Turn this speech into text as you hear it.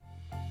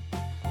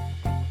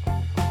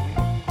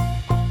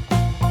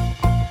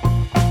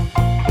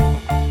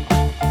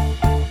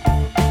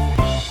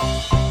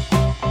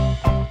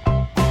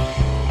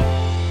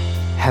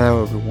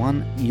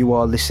You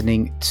are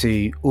listening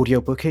to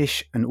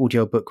Audiobookish, an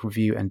audiobook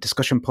review and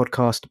discussion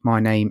podcast. My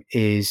name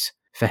is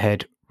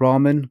Fahed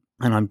Rahman,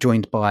 and I'm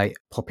joined by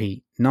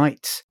Poppy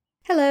Knight.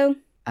 Hello.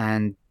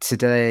 And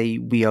today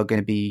we are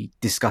going to be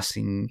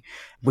discussing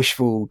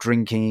Wishful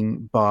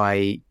Drinking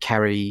by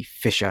Carrie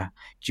Fisher.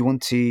 Do you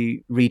want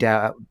to read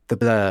out the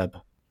blurb?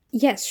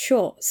 Yes,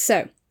 sure.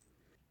 So,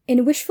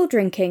 in Wishful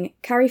Drinking,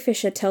 Carrie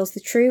Fisher tells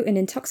the true and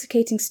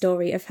intoxicating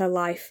story of her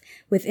life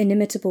with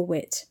inimitable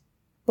wit.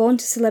 Born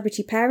to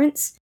celebrity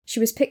parents, she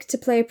was picked to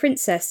play a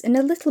princess in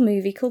a little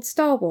movie called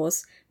Star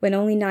Wars when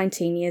only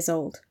 19 years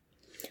old.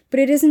 But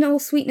it isn't all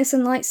sweetness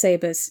and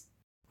lightsabers.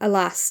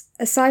 Alas,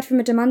 aside from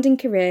a demanding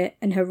career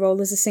and her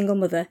role as a single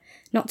mother,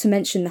 not to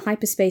mention the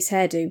hyperspace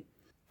hairdo,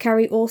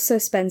 Carrie also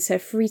spends her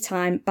free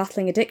time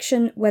battling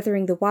addiction,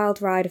 weathering the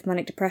wild ride of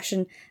manic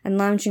depression, and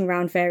lounging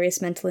around various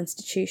mental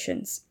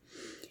institutions.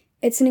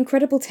 It's an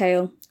incredible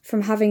tale,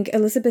 from having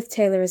Elizabeth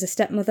Taylor as a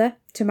stepmother,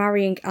 to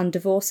marrying and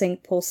divorcing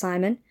Paul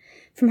Simon,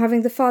 from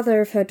having the father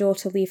of her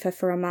daughter leave her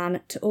for a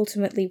man, to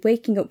ultimately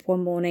waking up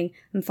one morning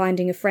and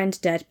finding a friend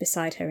dead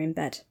beside her in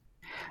bed.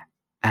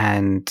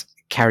 And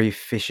Carrie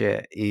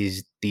Fisher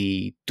is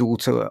the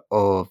daughter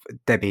of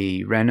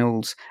Debbie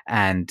Reynolds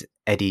and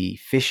Eddie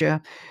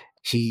Fisher.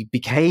 She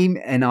became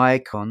an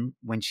icon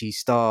when she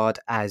starred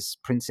as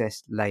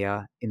Princess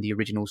Leia in the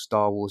original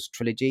Star Wars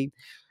trilogy.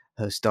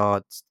 Her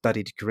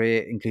star-studded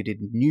career included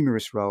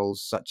numerous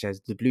roles such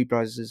as The Blue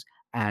Brothers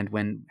and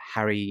When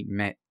Harry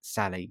Met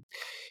Sally.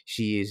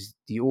 She is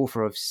the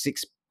author of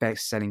 6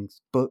 best-selling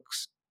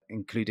books,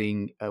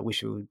 including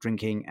Wishful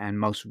Drinking and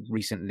most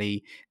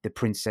recently The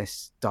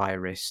Princess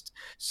Diarist.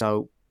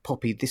 So,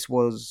 Poppy, this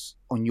was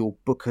on your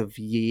Book of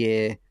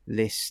Year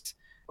list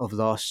of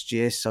last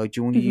year. So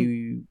do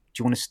you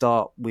want to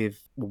start with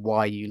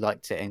why you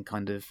liked it and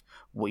kind of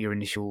what your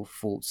initial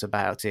thoughts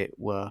about it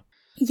were?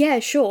 Yeah,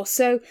 sure.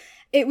 So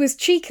it was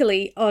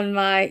cheekily on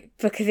my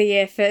Book of the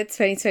Year for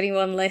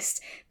 2021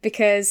 list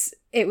because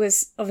it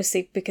was,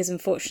 obviously, because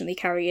unfortunately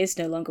Carrie is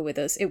no longer with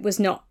us. It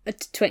was not a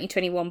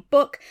 2021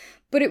 book,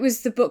 but it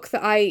was the book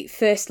that I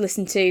first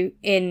listened to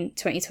in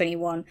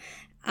 2021.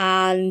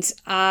 And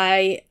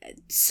I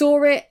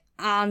saw it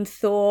and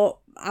thought,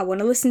 I want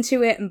to listen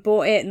to it, and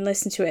bought it and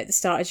listened to it at the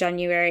start of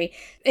January.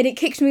 And it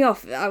kicked me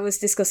off, I was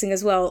discussing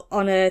as well,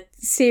 on a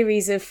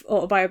series of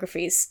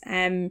autobiographies.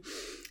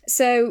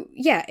 So,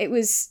 yeah, it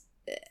was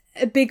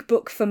a big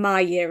book for my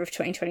year of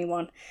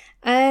 2021.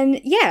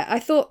 And yeah, I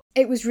thought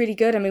it was really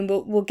good. I mean,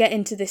 we'll get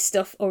into this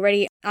stuff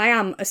already. I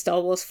am a Star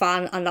Wars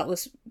fan, and that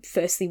was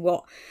firstly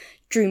what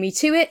drew me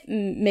to it,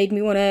 made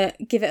me want to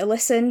give it a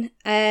listen.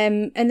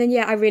 And then,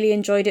 yeah, I really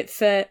enjoyed it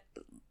for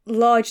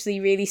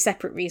largely really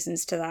separate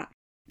reasons to that.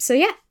 So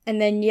yeah,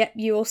 and then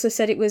you also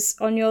said it was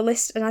on your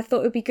list, and I thought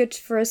it would be good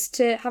for us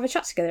to have a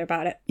chat together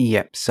about it.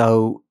 Yep,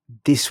 so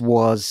this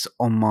was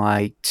on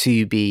my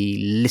to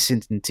be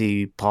listened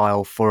to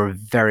pile for a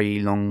very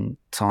long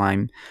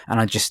time, and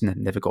I just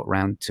never got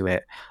round to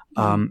it.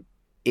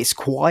 It's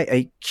quite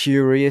a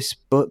curious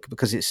book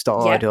because it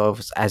started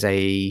off as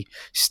a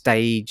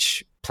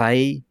stage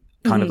play,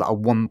 kind of like a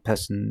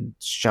one-person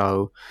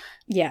show,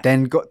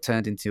 then got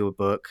turned into a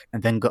book,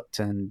 and then got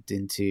turned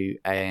into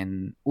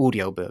an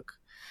audiobook.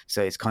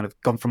 So it's kind of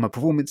gone from a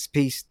performance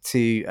piece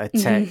to a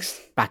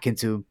text back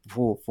into a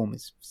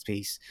performance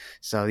piece.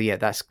 So yeah,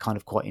 that's kind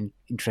of quite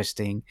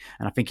interesting.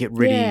 And I think it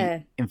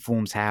really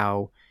informs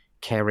how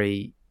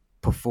Carrie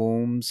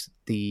performs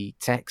the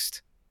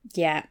text.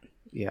 Yeah,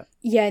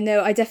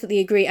 no, I definitely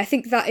agree. I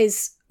think that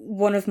is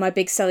one of my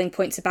big selling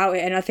points about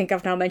it. And I think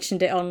I've now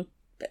mentioned it on,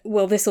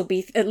 well, this will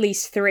be at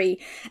least 3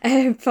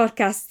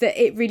 podcasts,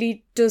 that it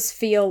really does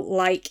feel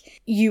like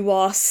you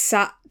are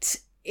sat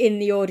in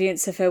the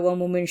audience of her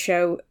one-woman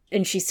show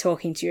and she's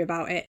talking to you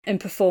about it and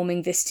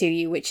performing this to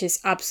you, which is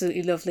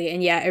absolutely lovely.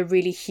 And yeah, a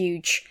really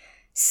huge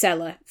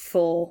seller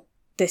for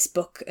this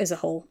book as a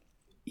whole.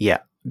 Yeah,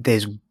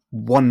 there's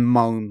one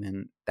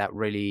moment that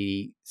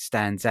really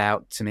stands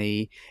out to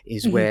me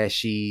is where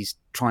she's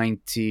trying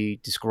to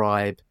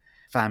describe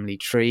family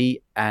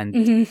tree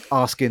and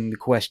asking the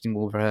question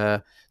whether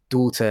her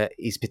daughter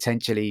is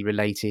potentially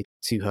related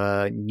to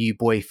her new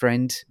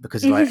boyfriend,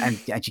 because like and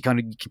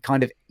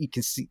you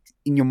can see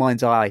in your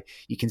mind's eye,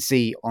 you can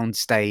see on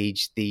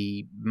stage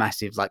the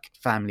massive like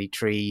family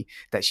tree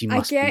that she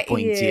must be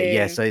pointing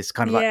to. So it's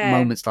kind of like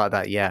moments like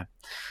that.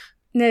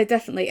 No,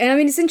 definitely. And I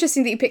mean, it's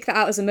interesting that you pick that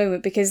out as a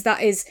moment, because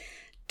that is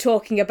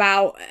talking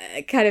about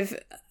kind of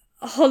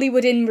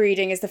Hollywood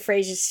inbreeding is the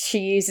phrase she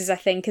uses, I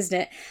think,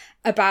 isn't it?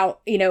 About,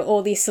 you know,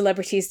 all these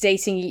celebrities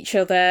dating each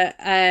other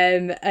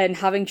and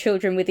having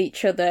children with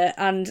each other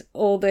and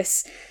all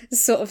this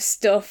sort of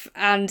stuff,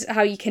 and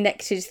how you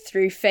connected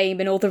through fame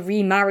and all the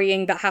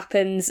remarrying that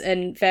happens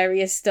and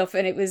various stuff.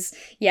 And it was,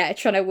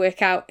 trying to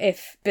work out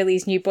if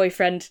Billy's new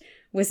boyfriend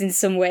was in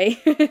some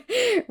way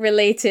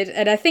related.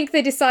 And I think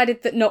they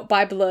decided that not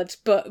by blood,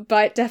 but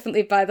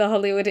definitely by the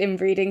Hollywood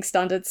inbreeding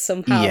standards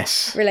somehow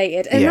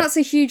related. And that's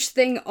a huge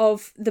thing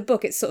of the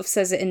book. It sort of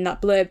says it in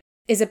that blurb,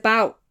 is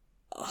about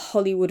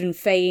Hollywood and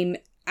fame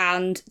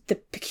and the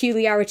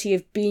peculiarity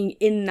of being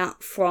in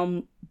that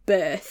from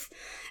birth.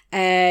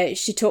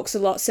 She talks a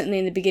lot, certainly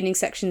in the beginning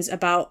sections,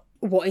 about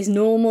what is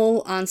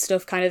normal and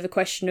stuff, kind of the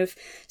question of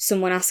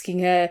someone asking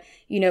her,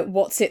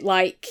 what's it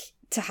like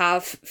to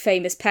have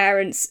famous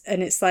parents?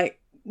 And it's like,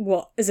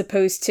 what, as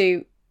opposed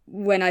to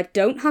when I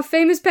don't have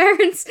famous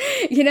parents,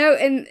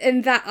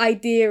 and that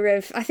idea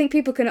of, I think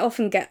people can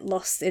often get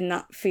lost in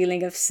that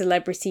feeling of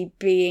celebrity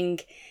being,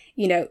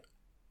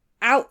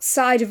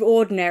 outside of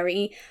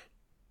ordinary,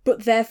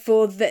 but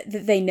therefore that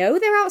they know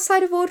they're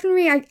outside of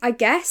ordinary, I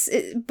guess.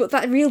 But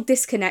that real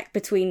disconnect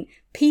between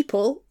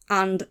people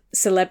and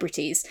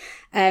celebrities,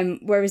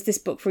 whereas this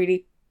book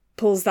really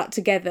pulls that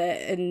together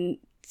and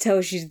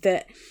tells you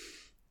that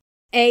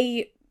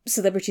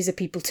celebrities are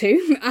people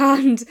too,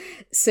 and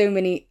so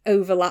many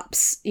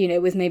overlaps,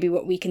 with maybe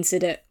what we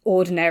consider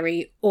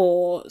ordinary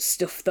or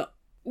stuff that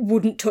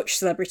wouldn't touch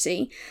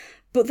celebrity.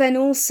 But then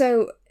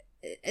also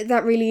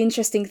that really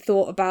interesting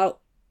thought about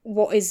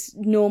what is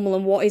normal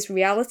and what is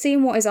reality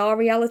and what is our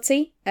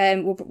reality.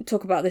 We'll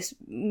talk about this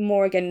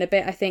more again in a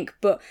bit, I think.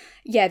 But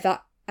yeah,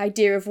 that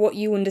idea of what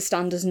you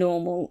understand as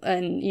normal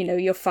and,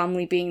 your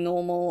family being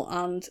normal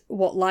and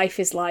what life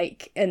is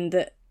like, and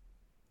that,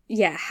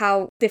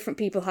 how different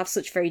people have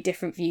such very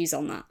different views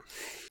on that.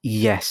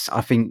 Yes,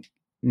 I think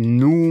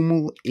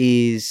normal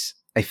is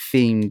a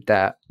theme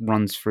that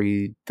runs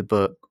through the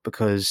book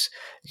because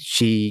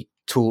she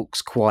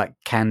talks quite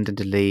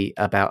candidly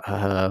about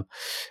her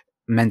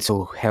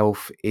mental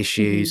health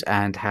issues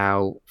and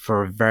how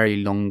for a very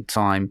long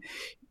time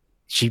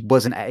she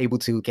wasn't able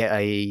to get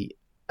a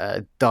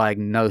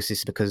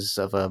diagnosis because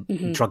of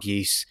drug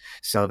use.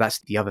 So that's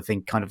the other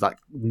thing, kind of like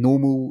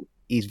normal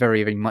is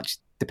very, very much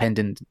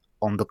dependent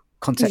on the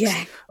context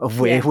of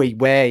where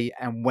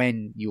and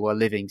when you are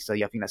living. So I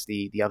think that's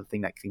the other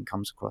thing that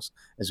comes across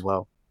as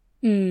well.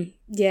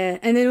 Yeah,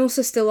 and then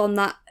also still on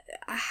that,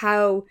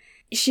 how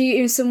she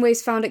in some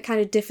ways found it kind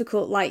of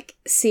difficult, like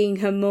seeing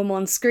her mum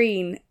on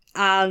screen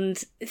and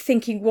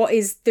thinking what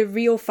is the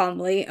real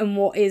family and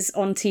what is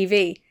on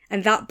TV,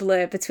 and that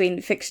blur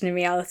between fiction and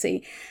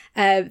reality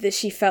that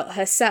she felt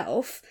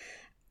herself.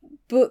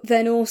 But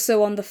then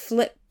also on the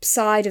flip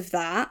side of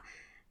that,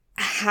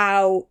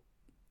 how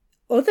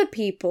other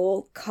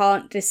people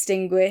can't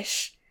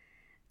distinguish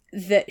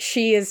that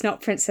she is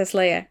not Princess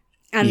Leia,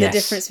 and the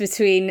difference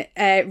between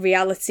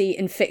reality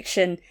and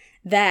fiction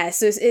there.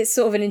 So it's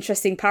sort of an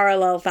interesting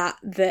parallel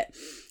that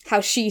how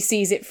she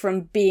sees it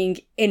from being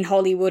in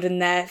Hollywood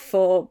and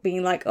therefore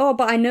being like, oh,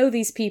 but I know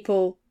these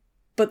people,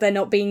 but they're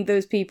not being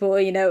those people,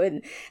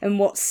 and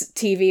what's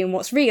TV and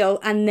what's real.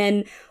 And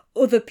then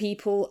other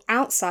people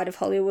outside of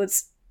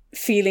Hollywood's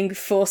feeling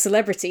for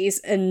celebrities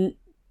and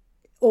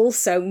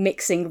also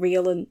mixing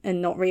real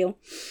and not real.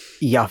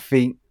 Yeah, I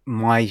think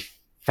my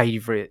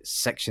favourite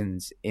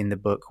sections in the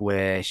book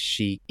where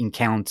she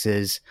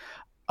encounters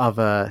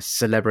other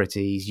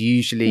celebrities,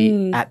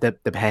 usually at the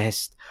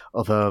behest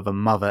of her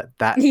mother.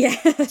 That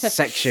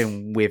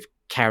section with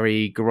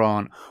Cary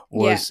Grant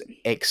was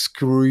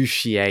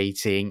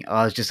excruciating.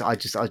 I just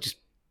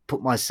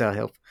put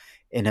myself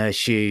in her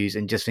shoes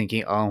and just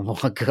thinking, oh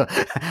my God,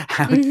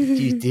 how do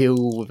you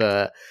deal with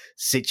a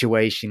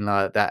situation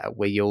like that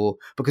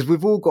because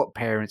we've all got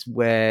parents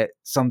where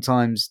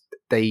sometimes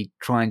they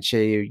try and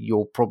share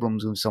your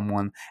problems with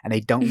someone and they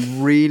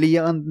don't really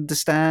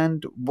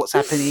understand what's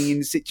happening in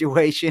the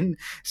situation.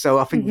 So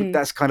I think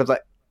that's kind of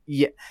like,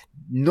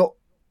 not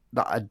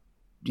that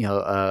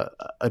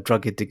a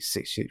drug addict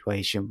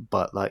situation,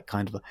 but like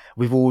kind of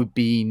we've all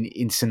been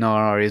in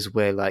scenarios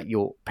where like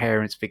your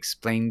parents have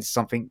explained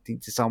something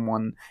to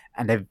someone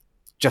and they've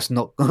just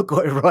not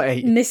got it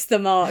right, missed the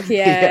mark.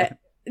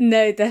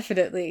 No,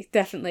 definitely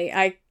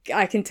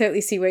I can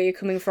totally see where you're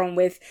coming from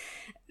with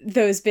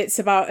those bits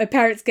about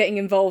parents getting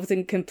involved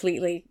and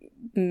completely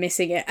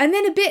missing it. And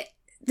then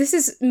this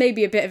is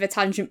maybe a bit of a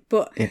tangent,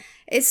 but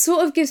it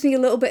sort of gives me a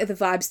little bit of the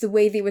vibes, the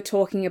way they were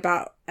talking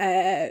about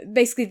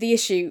basically the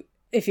issue,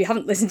 if you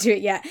haven't listened to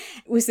it yet,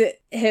 was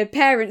that her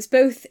parents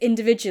both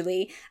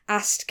individually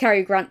asked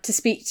Cary Grant to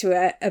speak to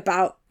her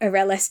about her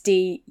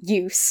LSD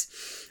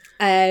use.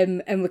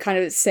 And we're kind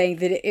of saying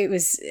that it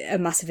was a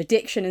massive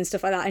addiction and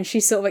stuff like that. And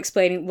she's sort of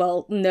explaining,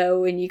 well,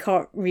 no, and you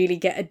can't really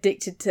get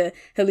addicted to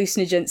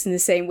hallucinogens in the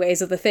same way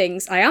as other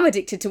things. I am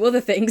addicted to other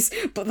things,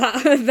 but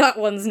that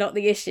one's not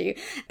the issue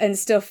and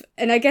stuff.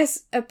 And I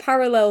guess a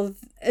parallel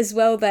as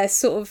well there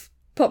sort of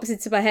pops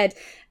into my head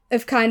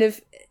of kind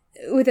of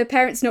with her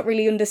parents not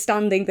really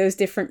understanding those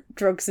different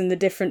drugs and the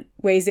different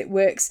ways it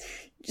works,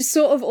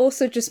 sort of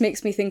also just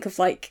makes me think of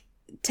like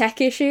tech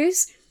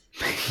issues.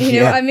 You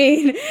know what I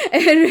mean?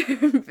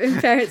 And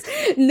parents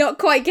not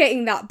quite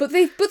getting that, but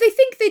they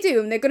think they do,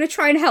 and they're going to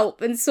try and help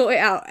and sort it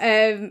out.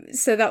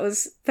 So that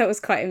was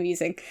quite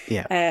amusing.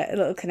 A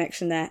little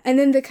connection there. And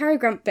then the Cary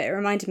Grant bit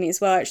reminded me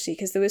as well, actually,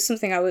 because there was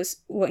something I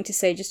was wanting to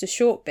say, just a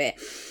short bit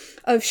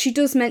of, she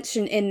does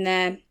mention in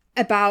there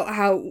about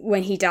how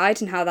when he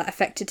died and how that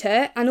affected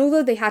her, and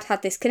although they had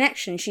this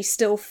connection, she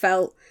still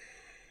felt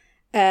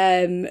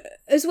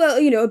as well,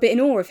 a bit in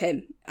awe of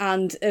him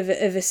and of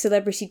a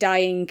celebrity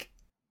dying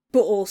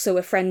but also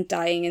a friend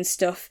dying and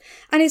stuff.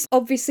 And it's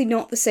obviously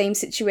not the same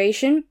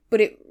situation,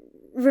 but it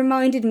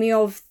reminded me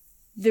of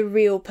the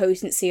real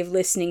potency of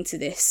listening to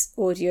this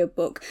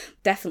audiobook,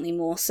 definitely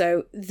more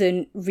so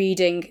than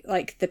reading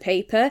like the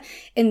paper,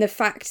 in the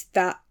fact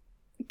that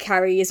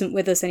Carrie isn't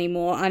with us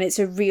anymore, and it's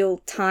a real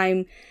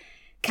time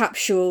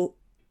capsule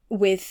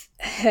with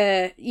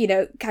her, you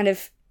know, kind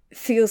of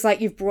feels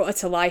like you've brought her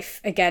to life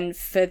again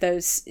for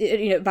those,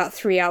 you know, about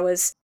 3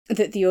 hours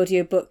that the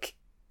audiobook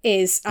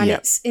is. And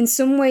it's in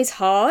some ways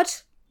hard,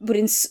 but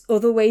in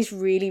other ways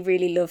really,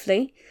 really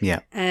lovely. Yeah.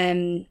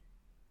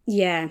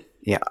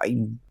 Yeah,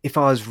 if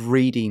I was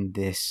reading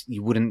this,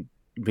 you wouldn't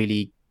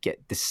really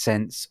get the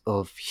sense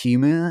of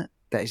humour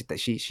that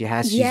she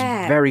has. She's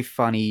very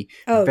funny,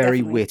 very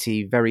definitely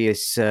witty, very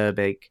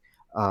acerbic,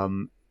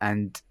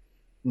 and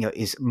you know,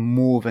 is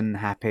more than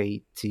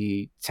happy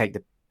to take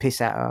the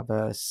piss out of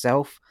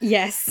herself.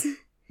 Yes.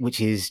 Which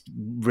is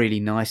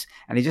really nice.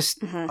 And it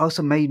just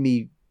also made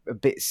me a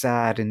bit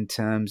sad in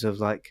terms of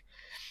like,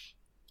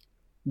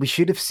 we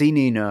should have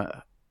seen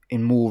her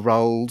in more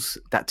roles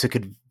that took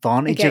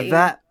advantage of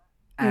that.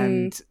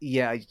 And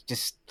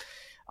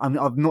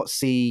I've not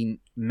seen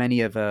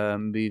many of her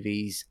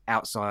movies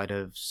outside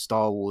of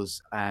Star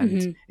Wars,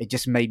 and it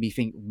just made me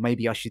think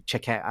maybe I should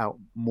check out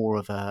more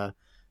of her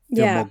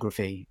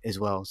filmography as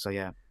well. So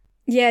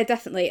yeah,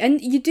 definitely.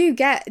 And you do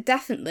get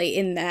definitely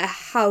in there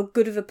how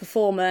good of a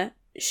performer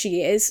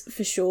she is,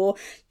 for sure,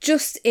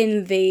 just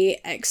in the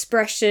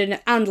expression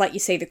and, like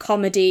you say, the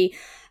comedy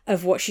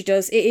of what she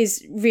does. It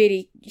is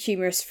really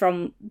humorous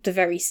from the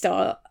very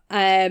start.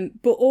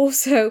 But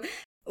also,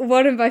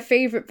 one of my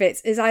favourite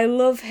bits is I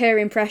love her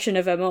impression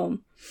of her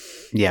mum.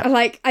 Yeah.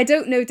 Like, I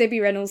don't know Debbie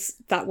Reynolds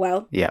that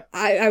well. Yeah.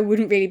 I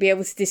wouldn't really be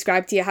able to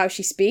describe to you how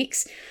she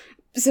speaks.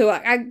 So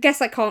I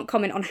guess I can't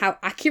comment on how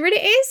accurate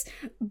it is,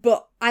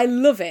 but I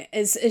love it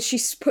as she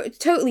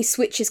totally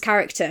switches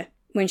character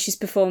when she's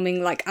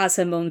performing like as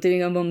her mum,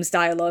 doing her mum's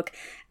dialogue.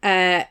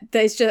 I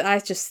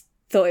just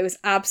thought it was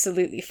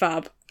absolutely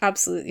fab.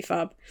 Absolutely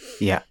fab.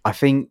 Yeah, I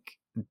think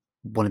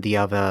one of the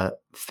other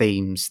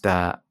themes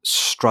that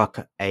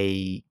struck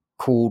a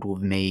chord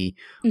with me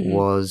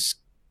was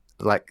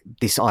like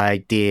this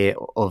idea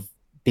of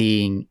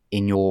being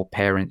in your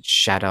parents'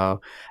 shadow,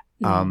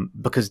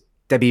 because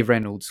Debbie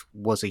Reynolds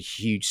was a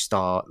huge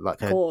star, like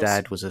her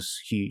dad was a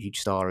huge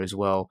star as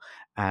well,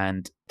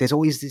 and there's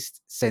always this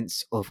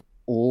sense of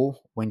awe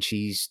when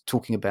she's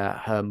talking about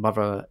her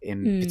mother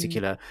in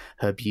particular,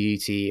 her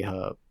beauty,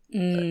 her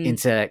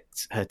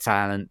intellect, her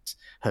talent,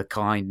 her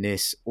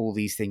kindness, all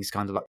these things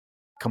kind of like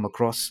come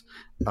across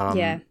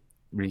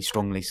really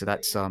strongly. So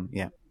that's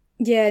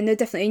yeah, no,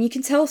 definitely. And you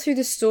can tell through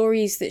the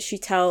stories that she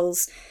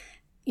tells,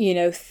 you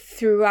know,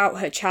 throughout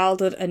her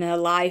childhood and her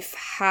life,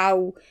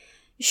 how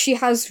she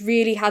has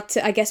really had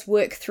to, I guess,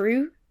 work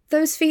through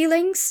those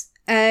feelings.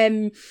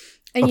 And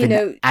you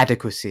know,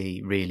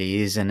 adequacy, really,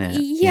 isn't it?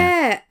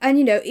 Yeah, and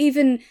you know,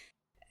 even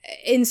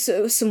in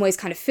some ways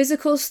kind of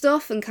physical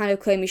stuff, and kind of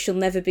claiming she'll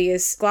never be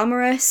as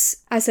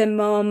glamorous as her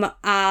mum,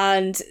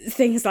 and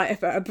things like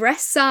about her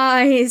breast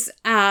size,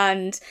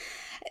 and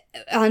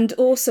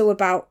also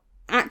about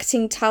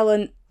acting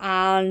talent,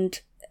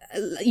 and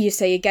you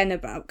say again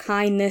about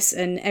kindness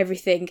and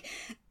everything.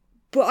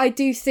 But I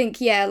do think,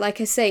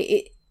 like I say,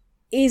 it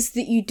is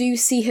that you do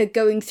see her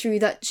going through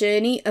that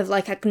journey of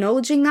like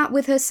acknowledging that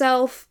with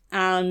herself,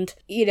 and,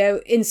 you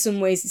know, in some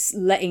ways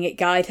letting it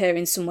guide her,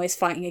 in some ways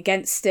fighting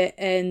against it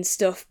and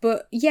stuff.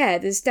 But yeah,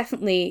 there's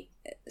definitely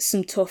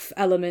some tough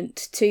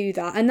element to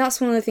that. And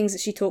that's one of the things that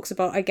she talks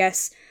about, I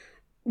guess,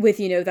 with,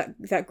 you know,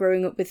 that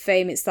growing up with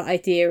fame. It's that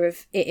idea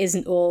of it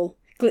isn't all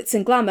glitz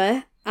and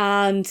glamour,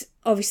 and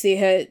obviously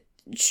her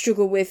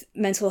struggle with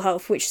mental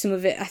health, which some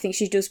of it I think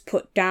she does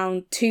put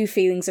down to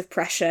feelings of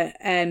pressure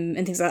and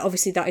things like that.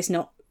 Obviously that is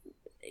not,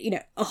 you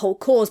know, a whole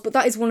cause, but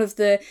that is one of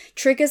the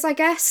triggers, I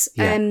guess,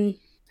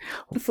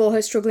 for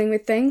her struggling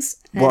with things.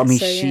 Well, I mean,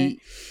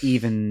 she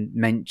even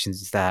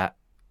mentions that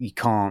you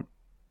can't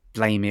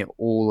blame it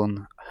all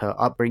on her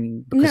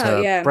upbringing, because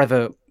her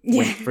brother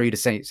went through the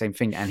same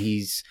thing, and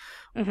he's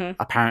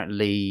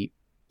apparently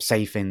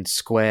safe and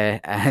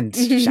square, and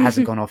she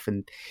hasn't gone off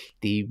in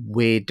the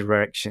weird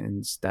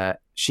directions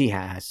that she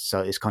has. So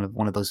it's kind of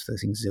one of those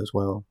things as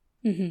well.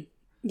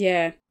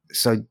 Yeah.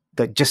 So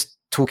that, just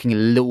talking a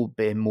little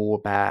bit more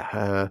about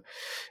her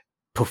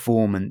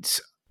performance,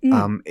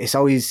 it's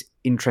always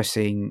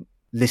interesting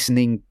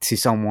listening to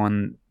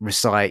someone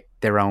recite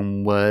their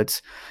own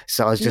words.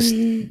 So I was just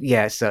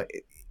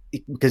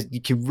because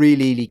you can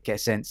really get a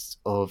sense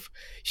of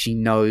she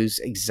knows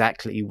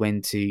exactly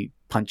when to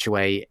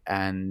punctuate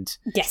and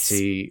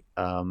to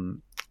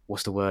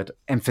what's the word,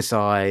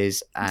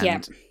 emphasize,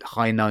 and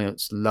high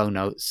notes, low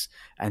notes,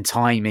 and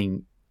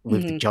timing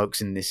with the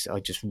jokes in this are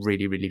just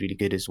really, really, really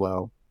good as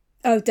well.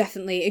 Oh,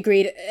 definitely,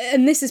 agreed.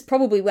 And this is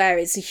probably where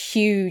it's a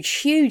huge,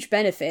 huge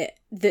benefit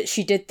that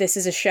she did this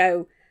as a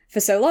show for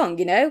so long,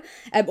 you know,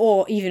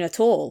 or even at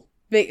all,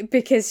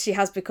 because she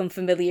has become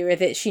familiar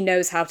with it. She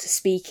knows how to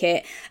speak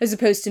it, as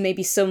opposed to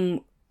maybe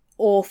some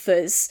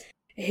authors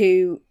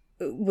who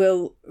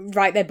will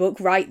write their book,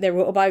 write their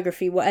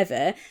autobiography,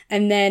 whatever,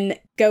 and then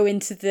go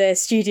into the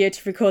studio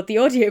to record the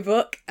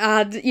audiobook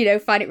and,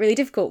 find it really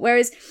difficult.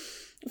 Whereas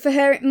for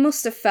her, it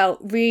must have felt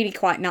really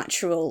quite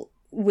natural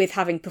with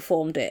having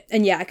performed it.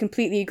 And yeah, I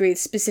completely agree with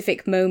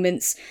specific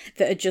moments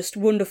that are just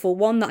wonderful.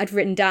 One that I'd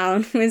written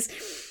down was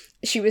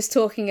she was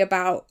talking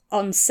about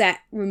on set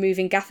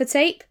removing gaffer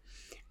tape.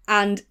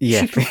 And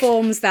she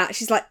performs that.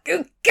 She's like,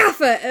 oh,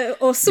 gaffer,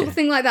 or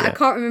something like that. I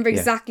can't remember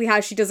exactly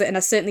how she does it, and I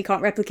certainly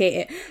can't replicate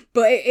it.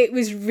 But it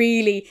was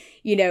really,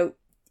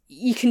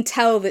 you can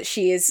tell that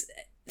she is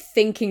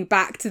thinking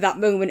back to that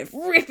moment of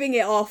ripping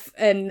it off,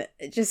 and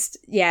just,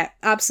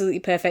 absolutely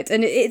perfect.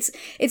 And it's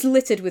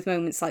littered with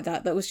moments like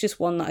that. That was just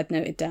one that I'd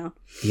noted down.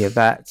 Yeah,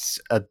 that's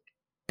a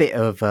bit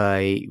of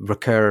a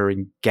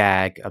recurring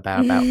gag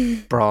about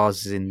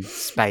bras in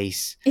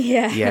space.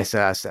 Yeah. So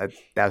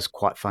that was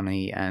quite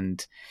funny.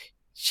 And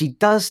she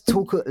does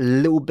talk a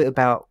little bit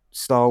about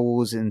Star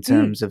Wars in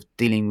terms of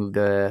dealing with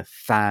the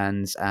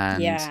fans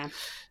and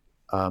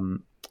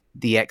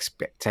the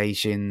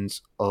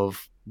expectations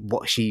of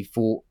what she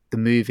thought the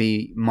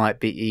movie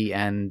might be,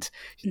 and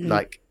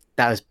like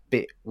that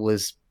bit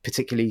was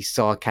particularly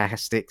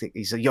sarcastic.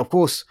 He said, of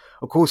course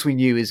we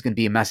knew it was going to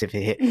be a massive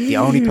hit. The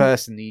only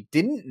person you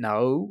didn't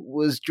know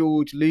was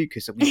George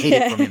Lucas, and we hid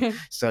it from him.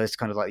 So it's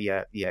kind of like,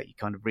 you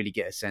kind of really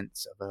get a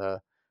sense of her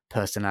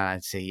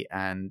personality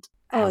and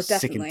how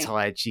sick and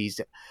tired she's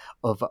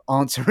of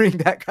answering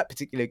that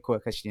particular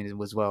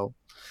question as well.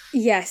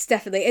 Yes,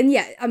 definitely. And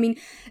I mean,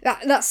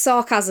 that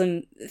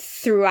sarcasm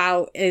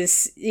throughout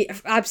is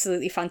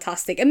absolutely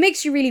fantastic. It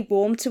makes you really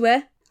warm to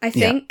her, I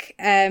think,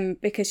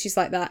 because she's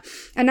like that.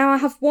 And now I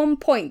have one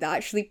point that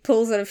actually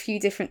pulls out a few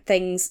different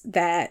things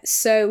there.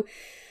 So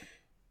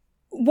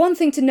one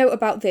thing to note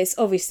about this,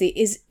 obviously,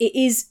 is it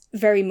is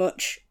very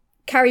much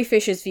Carrie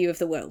Fisher's view of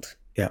the world.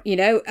 Yeah.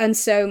 And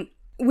so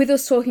with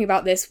us talking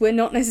about this, we're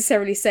not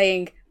necessarily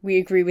saying we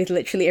agree with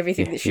literally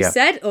everything that she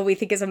said, or we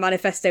think it's a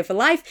manifesto for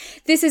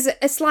life. This is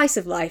a slice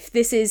of life.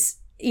 This is,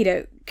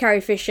 Carrie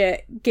Fisher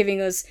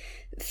giving us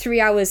 3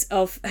 hours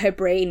of her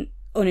brain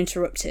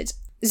uninterrupted.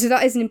 So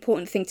that is an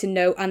important thing to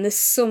know, and there's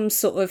some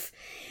sort of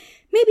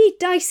maybe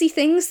dicey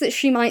things that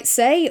she might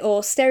say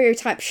or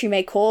stereotypes she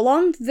may call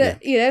on that,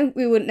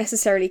 we wouldn't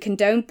necessarily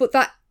condone, but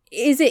that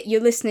is it.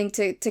 You're listening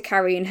to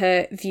Carrie and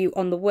her view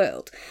on the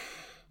world.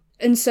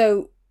 And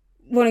so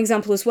one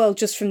example as well,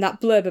 just from that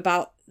blurb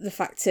about the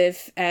fact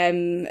of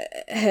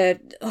her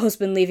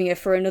husband leaving her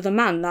for another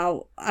man.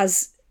 Now,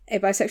 as a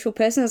bisexual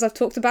person, as I've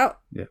talked about,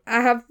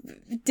 I have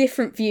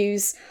different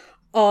views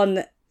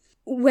on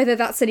whether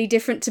that's any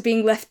different to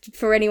being left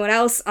for anyone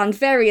else, and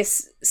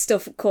various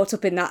stuff caught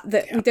up in that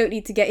we don't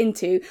need to get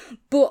into.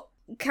 But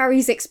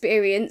Carrie's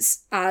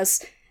experience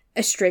as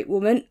a straight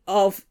woman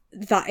of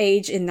that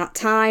age in that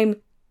time,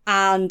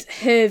 and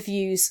her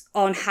views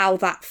on how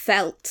that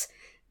felt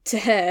to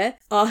her,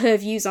 are her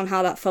views on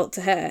how that felt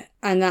to her.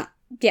 And that,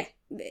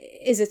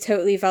 is a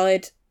totally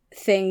valid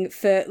thing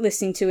for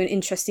listening to and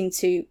interesting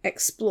to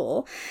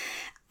explore.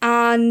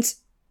 And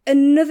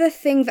another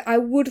thing that I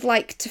would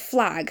like to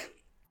flag,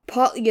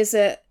 partly as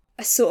a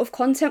sort of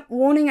content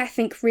warning, I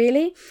think,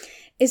 really,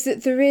 is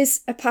that there is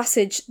a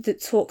passage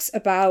that talks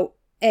about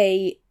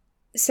a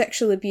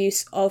sexual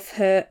abuse of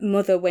her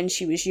mother when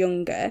she was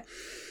younger,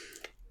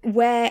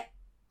 where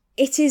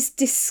it is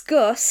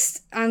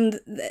discussed, and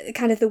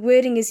kind of the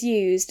wording is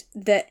used,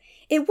 that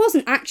it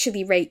wasn't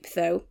actually rape,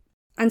 though,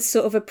 and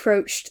sort of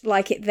approached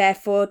like it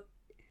therefore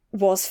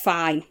was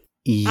fine.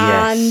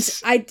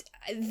 Yes. And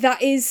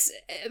that is,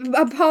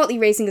 I'm partly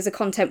raising as a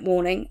content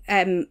warning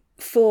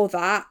for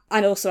that,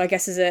 and also I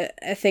guess as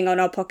a thing on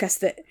our podcast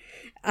that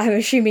I'm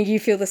assuming you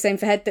feel the same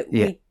for Head, that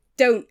we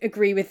don't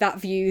agree with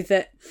that view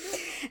that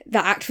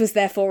that act was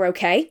therefore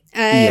okay.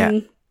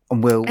 And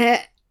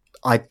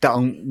I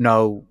don't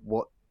know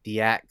what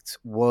the act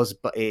was,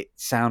 but it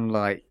sounded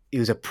like it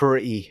was a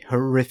pretty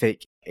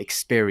horrific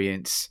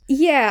experience.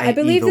 I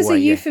believe there's a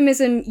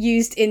euphemism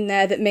used in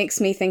there that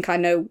makes me think I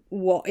know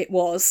what it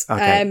was.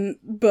 Okay.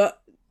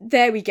 But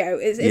there we go.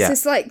 It's a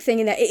slight thing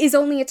in there. It is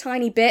only a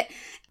tiny bit.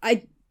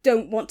 I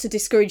don't want to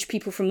discourage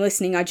people from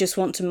listening. I just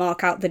want to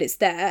mark out that it's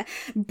there.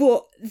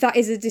 But that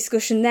is a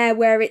discussion there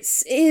where it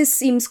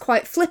seems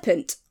quite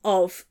flippant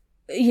of,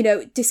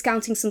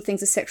 discounting some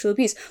things as sexual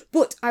abuse.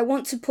 But I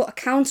want to put a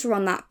counter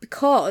on that,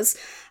 because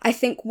I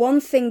think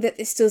one thing that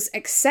this does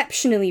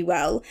exceptionally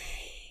well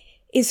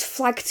is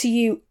flag to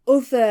you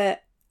other,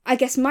 I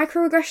guess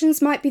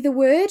microaggressions might be the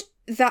word,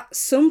 that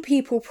some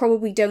people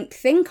probably don't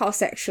think are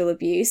sexual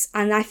abuse,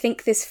 and I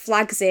think this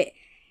flags it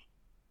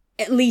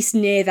at least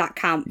near that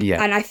camp.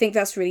 And I think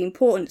that's really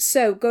important.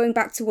 So going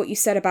back to what you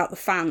said about the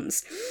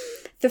fans,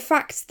 the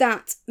fact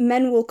that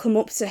men will come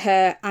up to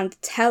her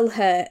and tell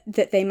her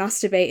that they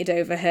masturbated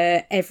over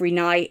her every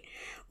night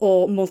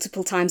or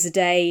multiple times a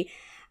day,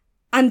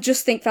 and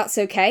just think that's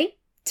okay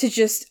to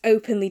just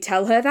openly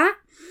tell her that.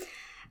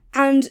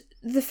 And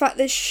the fact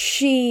that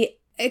she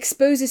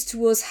exposes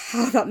to us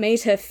how that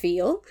made her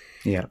feel.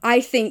 Yeah. I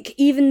think,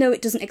 even though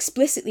it doesn't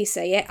explicitly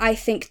say it, I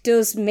think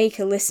does make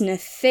a listener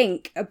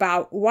think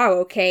about, wow,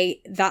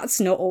 okay, that's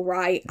not all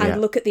right,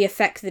 and look at the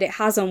effect that it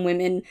has on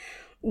women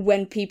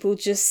when people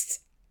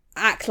just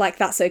act like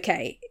that's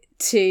okay.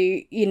 To,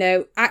 you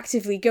know,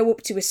 actively go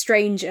up to a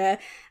stranger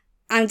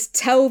and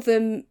tell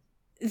them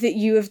that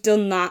you have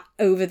done that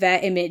over their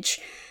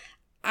image.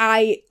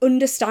 I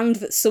understand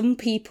that some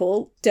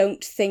people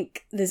don't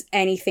think there's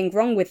anything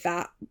wrong with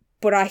that,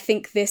 but I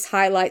think this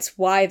highlights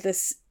why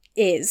this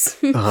is.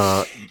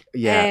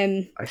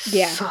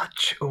 It's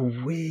such a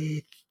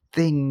weird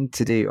thing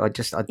to do. I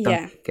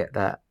don't get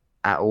that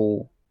at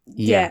all.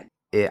 Yeah.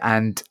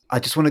 And I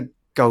just want to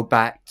go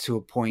back to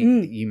a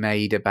point that you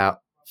made about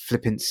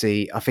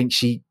flippancy. I think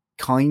she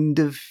kind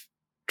of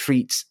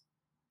treats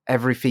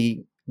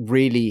everything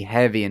really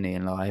heavy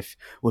in life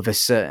with a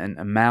certain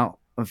amount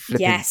of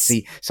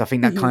flippancy. So I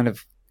think that kind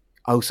of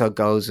also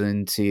goes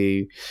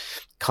into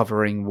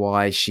covering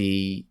why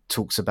she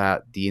talks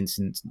about the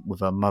incident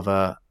with her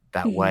mother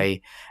that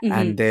way.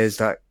 And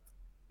there's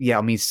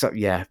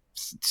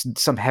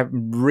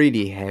some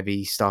really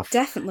heavy stuff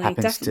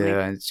happens to her.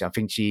 And I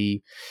think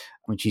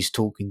when she's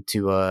talking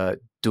to her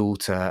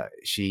daughter,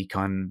 she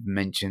kind of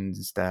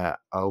mentions that,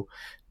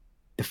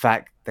 the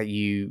fact that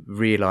you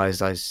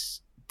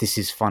realise this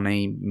is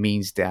funny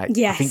means that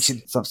I think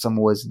some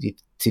words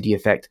to the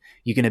effect,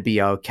 you're going to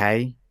be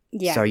okay.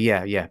 Yeah. So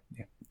yeah.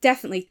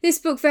 Definitely. This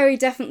book very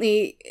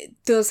definitely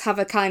does have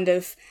a kind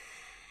of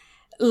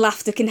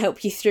laughter can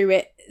help you through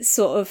it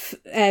sort of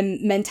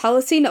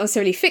mentality, not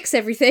necessarily fix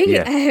everything,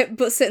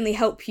 but certainly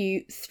help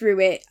you through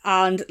it,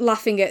 and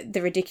laughing at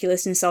the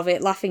ridiculousness of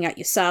it, laughing at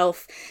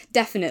yourself,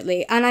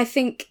 definitely. And I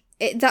think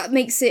that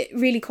makes it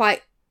really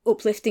quite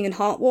uplifting and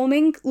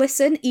heartwarming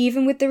listen,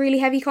 even with the really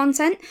heavy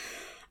content.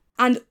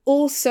 And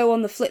also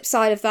on the flip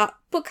side of that,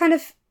 but kind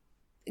of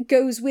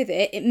goes with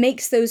it, it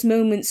makes those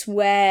moments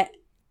where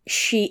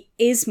she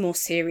is more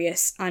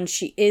serious and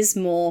she is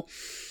more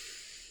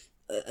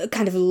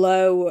kind of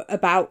low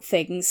about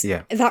things,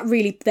 that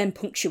really then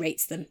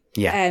punctuates them.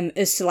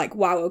 As to like,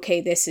 wow,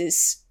 okay, this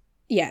is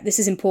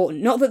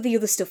important. Not that the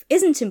other stuff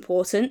isn't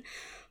important,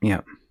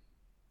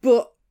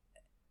 but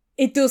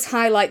it does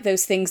highlight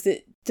those things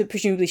that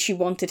presumably she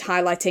wanted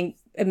highlighting,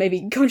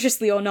 maybe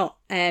consciously or not.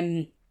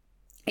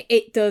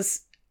 It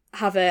does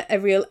have a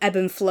real ebb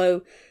and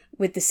flow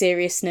with the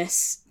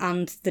seriousness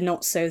and the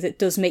not so that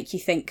does make you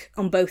think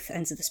on both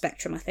ends of the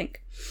spectrum, I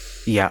think.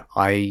 Yeah,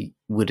 I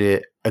would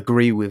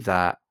agree with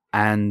that.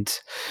 And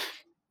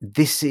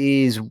this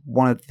is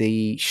one of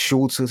the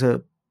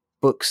shorter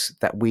books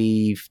that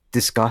we've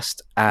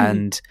discussed,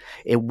 and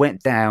it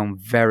went down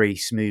very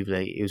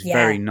smoothly. It was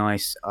very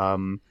nice.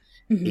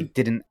 It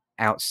didn't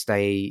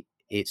outstay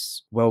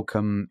its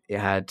welcome. It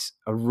had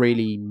a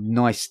really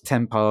nice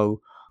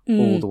tempo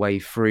all the way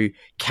through.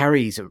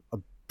 Carrie's a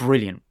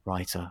brilliant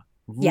writer.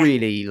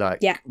 Really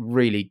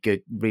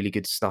really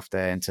good stuff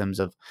there in terms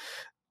of,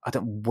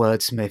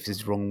 wordsmith is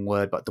the wrong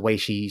word, but the way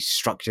she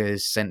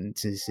structures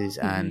sentences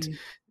and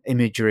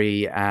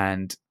imagery,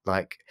 and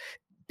like,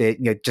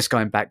 just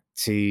going back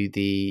to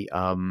the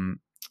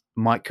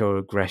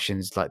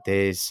microaggressions, like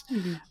there's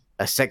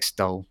a sex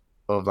doll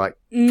of like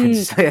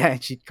Princess,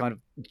 and she kind of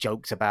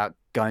jokes about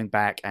going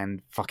back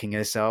and fucking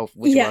herself,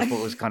 which I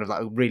thought was kind of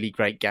like a really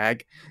great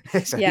gag.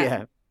 So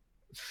no,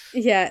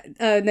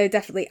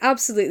 definitely,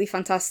 absolutely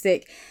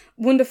fantastic,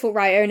 wonderful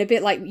writer, and a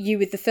bit like you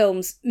with the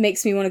films,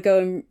 makes me want to go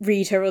and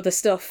read her other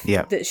stuff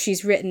that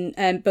she's written,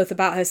 both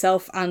about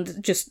herself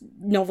and just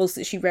novels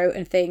that she wrote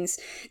and things.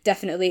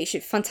 Definitely,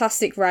 she's a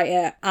fantastic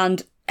writer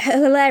and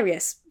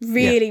hilarious,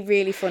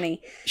 really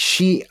funny.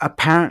 She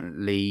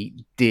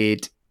apparently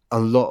did a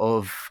lot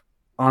of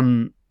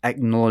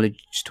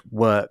unacknowledged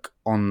work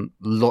on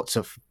lots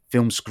of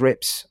film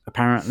scripts,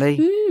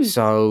 apparently.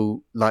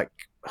 So like,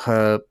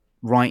 her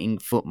writing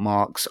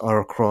footmarks are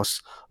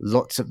across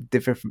lots of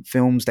different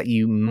films that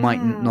you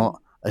might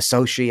not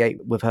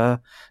associate with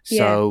her.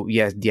 So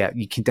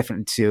you can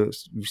definitely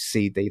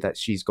see that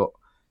she's got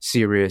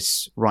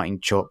serious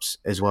writing chops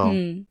as well.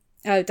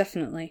 Oh,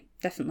 definitely.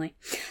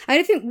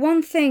 I think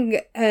one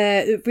thing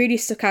that really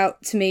stuck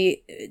out to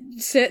me,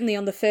 certainly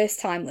on the first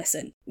time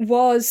listen,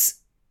 was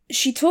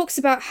she talks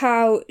about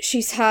how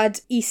she's had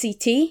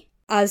ECT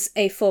as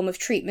a form of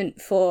treatment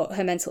for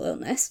her mental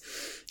illness,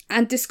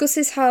 and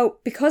discusses how,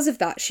 because of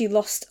that, she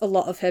lost a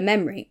lot of her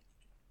memory.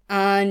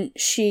 And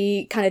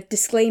she kind of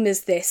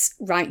disclaimers this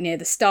right near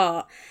the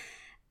start.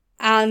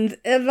 And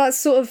that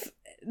sort of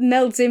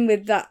melds in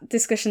with that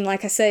discussion.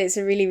 Like I say, it's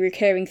a really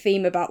recurring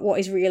theme about what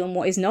is real and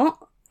what is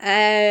not.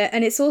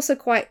 And it's also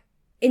quite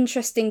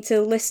interesting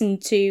to listen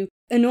to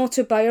an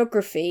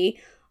autobiography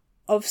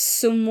of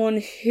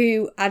someone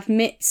who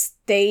admits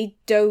they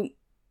don't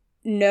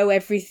know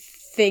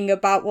everything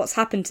about what's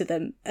happened to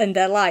them and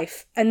their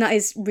life. And that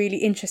is really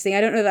interesting.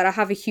 I don't know that I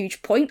have a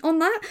huge point on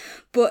that,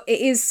 but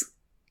it is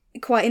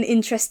quite an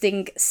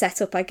interesting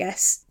setup, I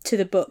guess, to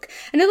the book.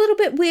 And a little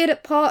bit weird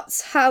at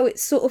parts how it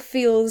sort of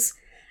feels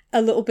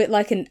a little bit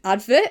like an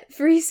advert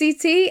for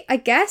ECT, I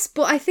guess.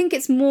 But I think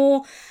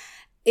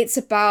it's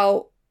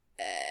about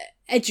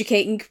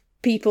educating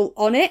people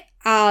on it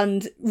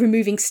and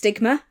removing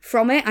stigma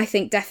from it. I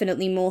think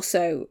definitely more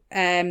so.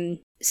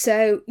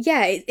 So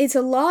yeah, it's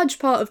a large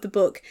part of the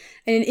book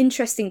and an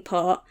interesting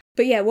part.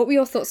 But yeah, what were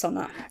your thoughts on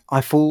that?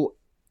 I thought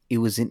it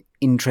was an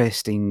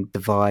interesting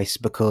device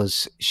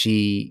because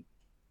she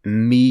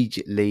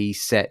immediately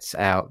sets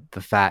out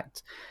the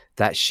fact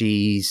that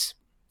she's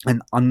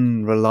an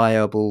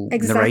unreliable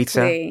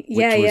narrator, which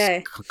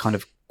was kind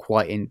of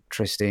quite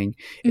interesting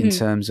in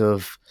terms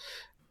of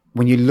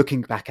when you're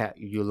looking back at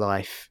your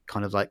life,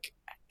 kind of like,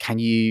 can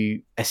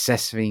you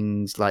assess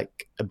things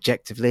like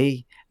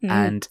objectively?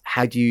 And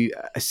how do you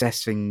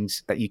assess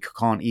things that you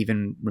can't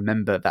even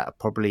remember that are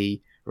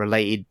probably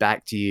related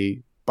back to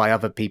you by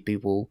other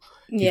people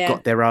who've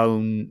got their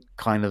own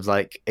kind of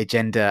like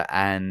agenda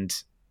and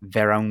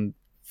their own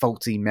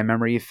faulty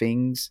memory of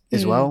things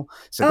as well.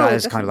 So that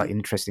is kind of like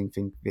interesting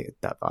thing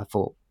that I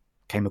thought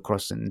came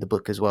across in the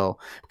book as well,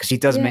 because she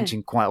does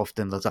mention quite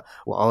often like,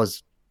 well, I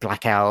was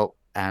blackout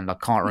and I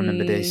can't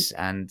remember this,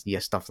 and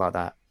stuff like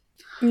that.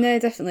 No,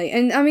 definitely.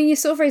 And I mean, you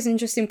sort of raised an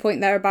interesting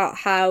point there about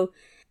how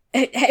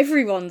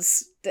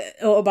everyone's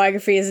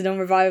autobiography is an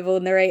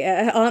unreliable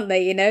narrator, aren't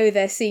they? You know,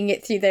 they're seeing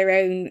it through their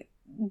own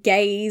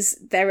gaze,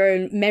 their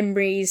own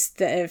memories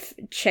that have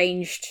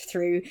changed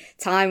through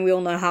time. We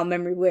all know how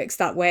memory works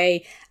that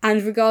way.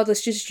 And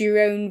regardless, just your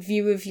own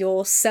view of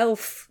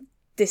yourself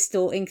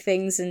distorting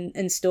things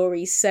and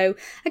stories. So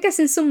I guess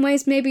in some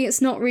ways, maybe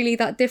it's not really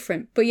that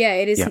different. But yeah,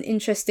 it is an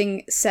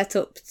interesting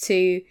setup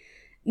to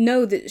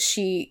know that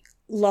she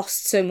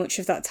lost so much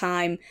of that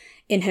time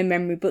in her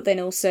memory, but then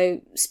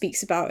also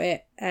speaks about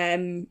it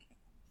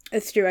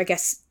through, I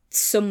guess,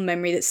 some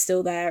memory that's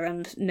still there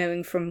and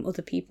knowing from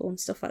other people and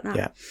stuff like that.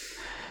 Yeah.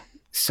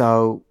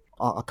 So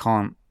I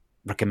can't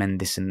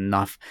recommend this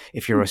enough.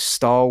 If you're a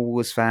Star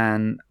Wars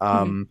fan,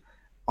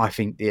 I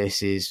think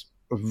this is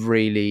a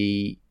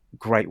really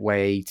great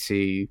way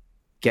to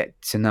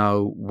get to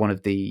know one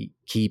of the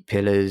key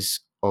pillars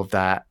of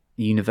that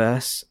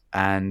universe.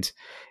 And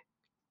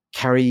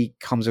Carrie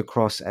comes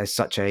across as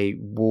such a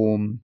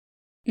warm,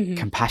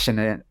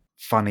 compassionate,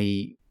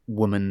 funny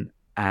woman.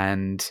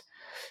 And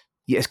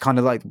it's kind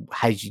of like,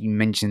 as you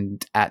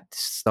mentioned at the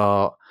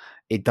start,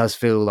 it does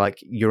feel like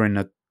you're in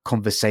a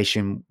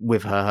conversation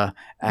with her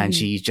and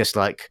she's just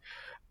like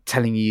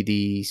telling you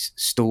these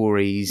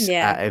stories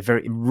at a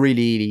very,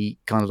 really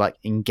kind of like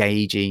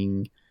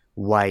engaging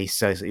way.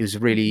 So it was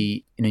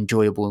really an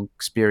enjoyable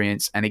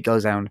experience and it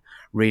goes down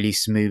really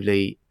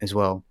smoothly as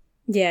well.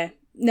 Yeah.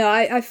 No,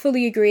 I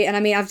fully agree. And I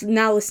mean, I've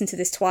now listened to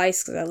this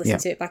twice because I listened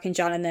to it back in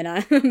Jan and then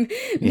I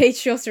made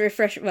sure to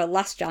refresh,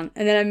 last Jan,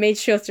 and then I made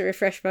sure to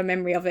refresh my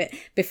memory of it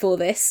before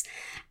this.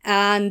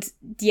 And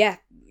yeah,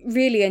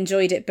 really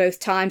enjoyed it both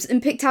times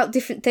and picked out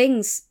different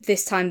things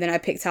this time than I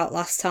picked out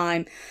last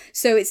time.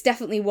 So it's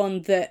definitely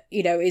one that,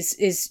 you know,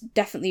 is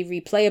definitely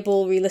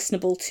replayable,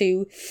 re-listenable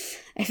to,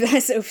 if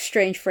that's a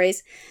strange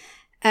phrase.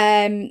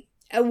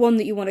 One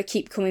that you want to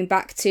keep coming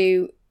back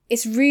to.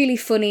 It's really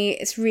funny.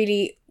 It's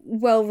really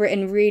well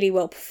written, really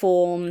well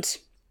performed,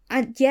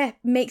 and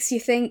makes you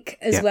think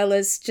as well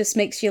as just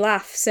makes you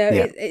laugh. So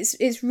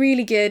it's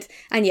really good,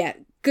 and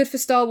good for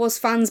Star Wars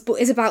fans, but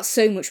it's about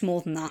so much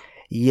more than that.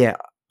 Yeah,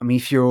 I mean,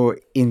 if you're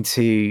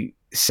into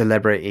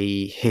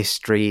celebrity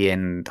history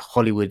and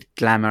Hollywood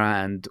glamour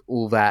and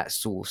all that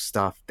sort of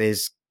stuff,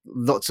 there's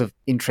lots of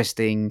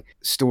interesting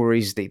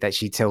stories that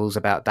she tells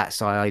about that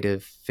side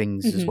of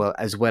things as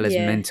well as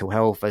mental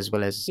health, as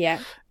well as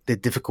the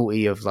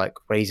difficulty of like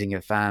raising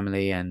a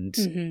family and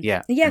and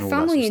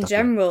family in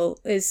general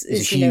is a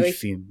huge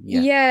theme.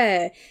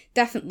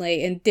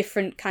 Definitely, and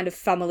different kind of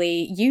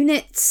family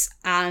units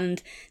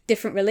and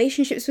different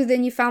relationships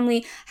within your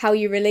family, how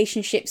your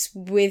relationships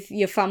with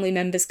your family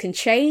members can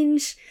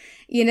change.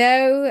 She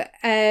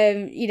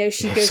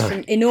goes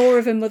from in awe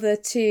of her mother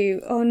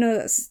to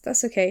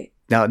that's okay.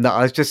 No,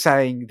 I was just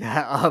saying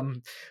that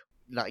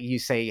like you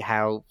say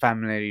how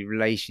family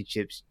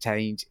relationships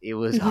change. It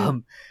was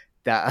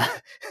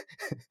that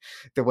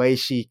the way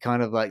she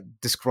kind of like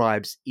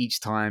describes each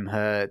time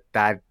her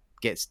dad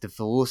gets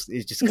divorced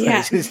is just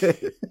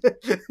crazy.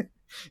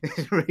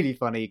 It's really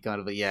funny, kind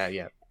of.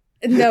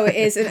 No, it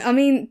is. And I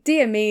mean,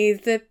 dear me,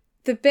 the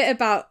bit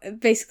about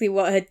basically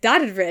what her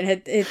dad had written, her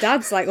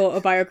dad's like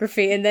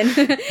autobiography, and then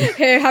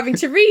her having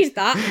to read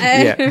that,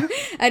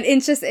 and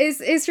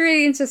it's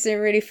really interesting,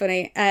 really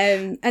funny.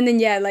 And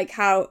then like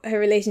how her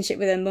relationship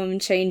with her mum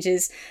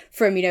changes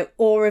from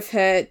awe of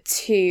her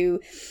to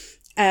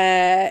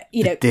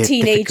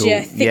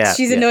teenager thinks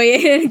she's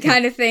annoying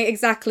kind of thing,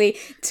 exactly,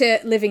 to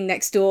living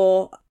next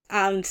door.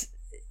 And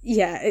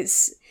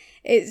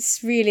it's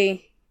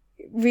really,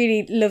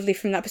 really lovely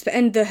from that perspective.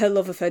 And her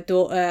love of her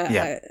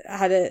daughter, I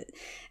had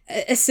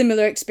a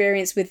similar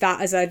experience with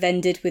that as I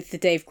then did with the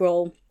Dave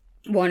Grohl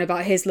one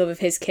about his love of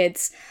his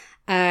kids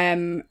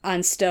and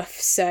stuff.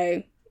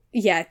 So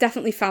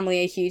definitely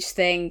family a huge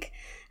thing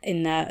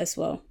in there as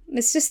well.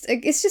 It's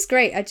just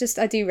great. I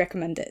do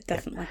recommend it,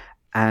 definitely.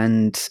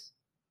 And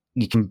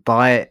You can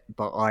buy it,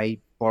 but I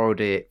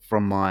borrowed it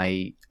from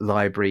my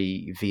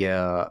library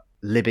via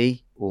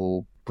Libby,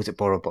 or was it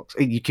BorrowBox?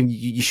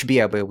 You should be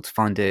able to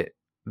find it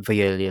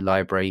via your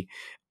library.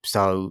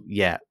 So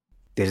yeah,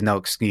 there's no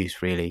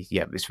excuse really.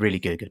 Yeah, it's really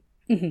good.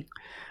 Mm-hmm.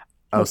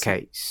 Awesome.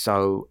 Okay,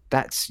 so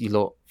that's your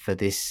lot for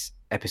this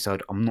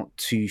episode. I'm not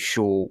too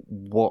sure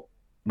what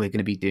we're going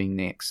to be doing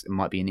next. It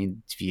might be an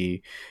interview,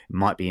 it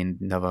might be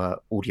another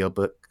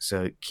audiobook.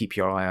 So keep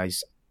your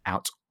eyes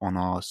out on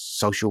our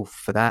social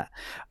for that.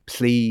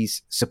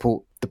 Please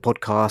support the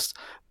podcast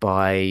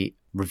by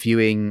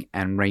reviewing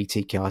and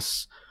rating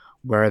us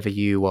wherever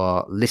you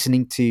are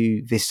listening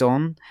to this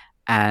on,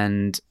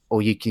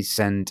 or you can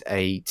send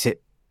a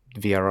tip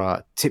via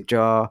our tip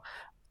jar.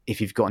 If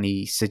you've got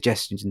any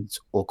suggestions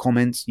or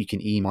comments, you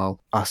can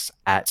email us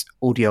at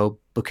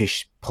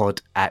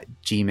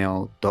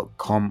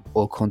audiobookishpod@gmail.com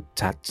or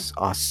contact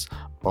us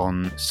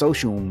on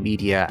social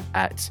media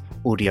at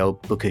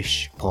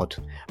audiobookishpod.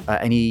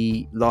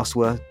 Any last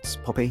words,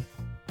 Poppy?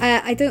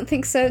 I don't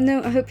think so.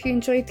 No, I hope you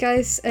enjoyed,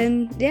 guys.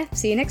 And yeah,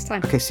 see you next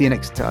time. Okay, see you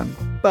next time.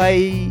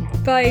 Bye.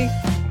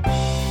 Bye.